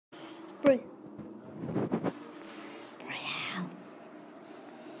Bring.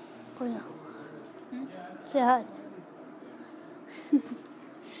 Bring out. Say hi.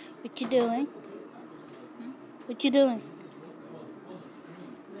 What you doing? What you doing?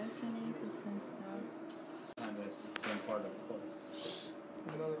 Listening to some stuff. And there's some part of course.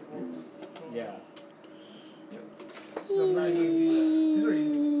 Yeah. These are easy.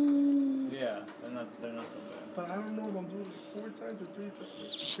 Yeah, they're not so bad. But I don't know if I'm doing it 4 times or 3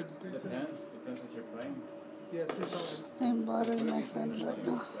 times. Depends what you're playing. Yeah, 3 times. I'm bothering my friends right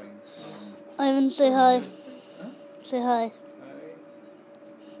now. Playing. Ivan, say hi. Huh? Say hi.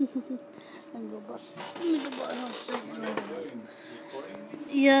 Hi. And go bus. Let me go bus. I'll say What are you doing? Recording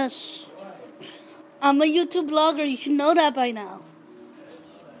me? yes. I'm a YouTube blogger. You should know that by now.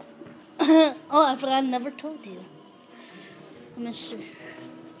 Oh, I forgot. I never told you. Let me see.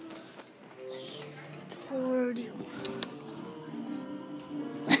 Let's record you.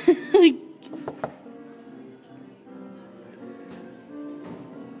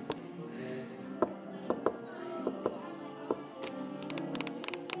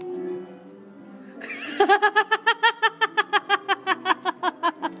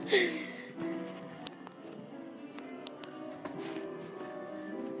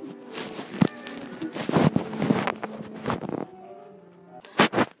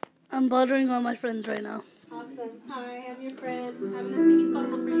 I'm bothering all my friends right now. Awesome. Hi, I'm your friend. I'm gonna sing in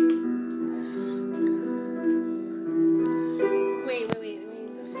tono for you. Wait.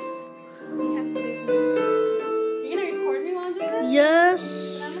 We have to do this. You're gonna record me while I'm doing this? Yes.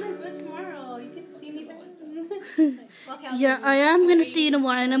 I'm gonna do it tomorrow. You can see me then. Okay, I'll Yeah, see I am gonna see you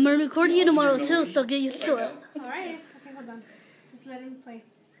tomorrow, and I'm gonna record you tomorrow too. So get used to it. Alright. Okay, hold on. Just let him play.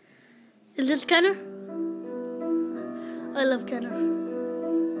 Is this Kenner? I love Kenner.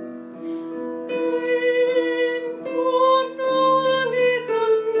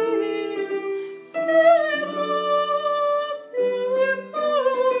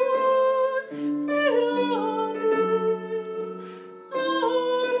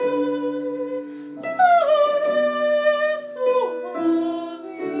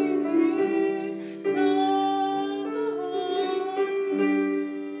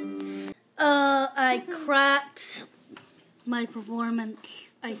 I cracked my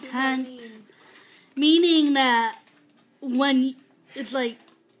performance. I tanked. Meaning that when it's like,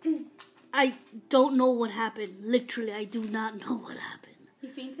 I don't know what happened. Literally, I do not know what happened. You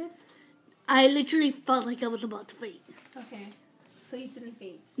fainted? I literally felt like I was about to faint. Okay. So you didn't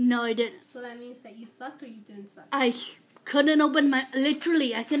faint. No, I didn't. So that means that you sucked or you didn't suck? I couldn't open my,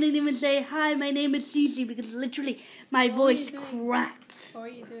 literally, I couldn't even say, hi, my name is Cece, because literally, my voice cracked. What were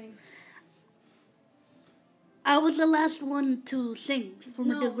you doing? I was the last one to sing for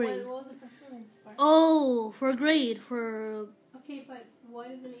my grade. What was the performance part? Oh, for a grade, for Okay, but what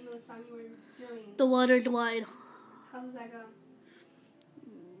is the name of the song you were doing? The Water's Wide. How does that go?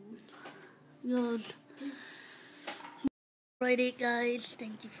 Good. Alrighty, guys,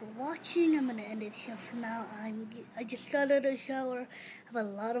 thank you for watching. I'm gonna end it here for now. I just got out of the shower. I have a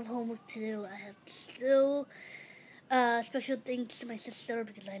lot of homework to do. I have still special thanks to my sister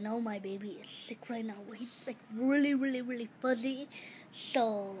because I know my baby is sick right now. He's like really fuzzy.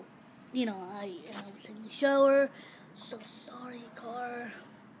 So, you know, I was in the shower. So sorry, Car.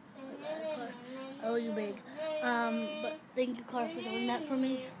 I owe you big. But thank you, Car, for doing that for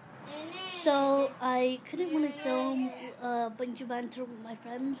me. So I couldn't want to film a bunch of banter with my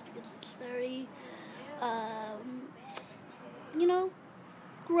friends because it's very, you know,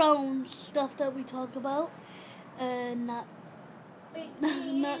 grown stuff that we talk about, and not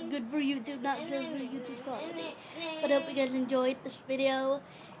good for YouTube, not good for YouTube quality. But I hope you guys enjoyed this video.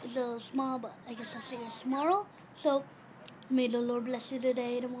 It's a little small, but I guess I'll see you guys tomorrow. So may the Lord bless you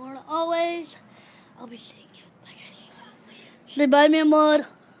today, tomorrow, always. I'll be seeing you. Bye, guys. Say bye, mi amor.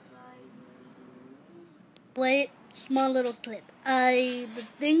 Wait, small little clip. The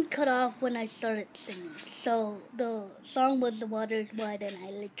thing cut off when I started singing. So the song was The Water's Wide, and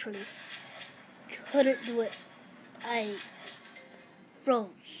I literally couldn't do it. I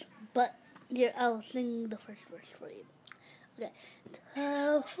froze. But here, I'll sing the first verse for you. Okay.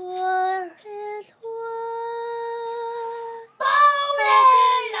 The water is wide,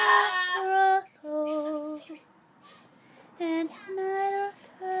 and night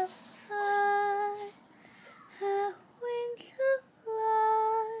of high, have wings to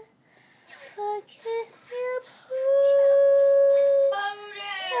fly, but can you prove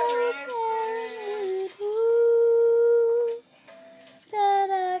that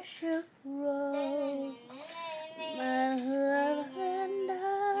I should grow my love and I?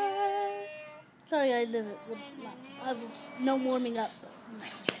 Sorry, guys, if it was not, no warming up.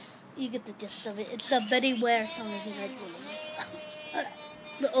 you get the gist of it. It's a Betty Ware song, if you guys remember.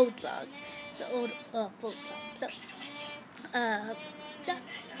 The old song. The old folk song. So, yeah.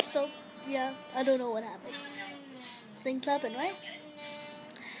 So, yeah, I don't know what happened. Things happen, right?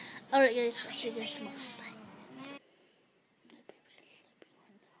 Alright guys, I'll see you guys tomorrow.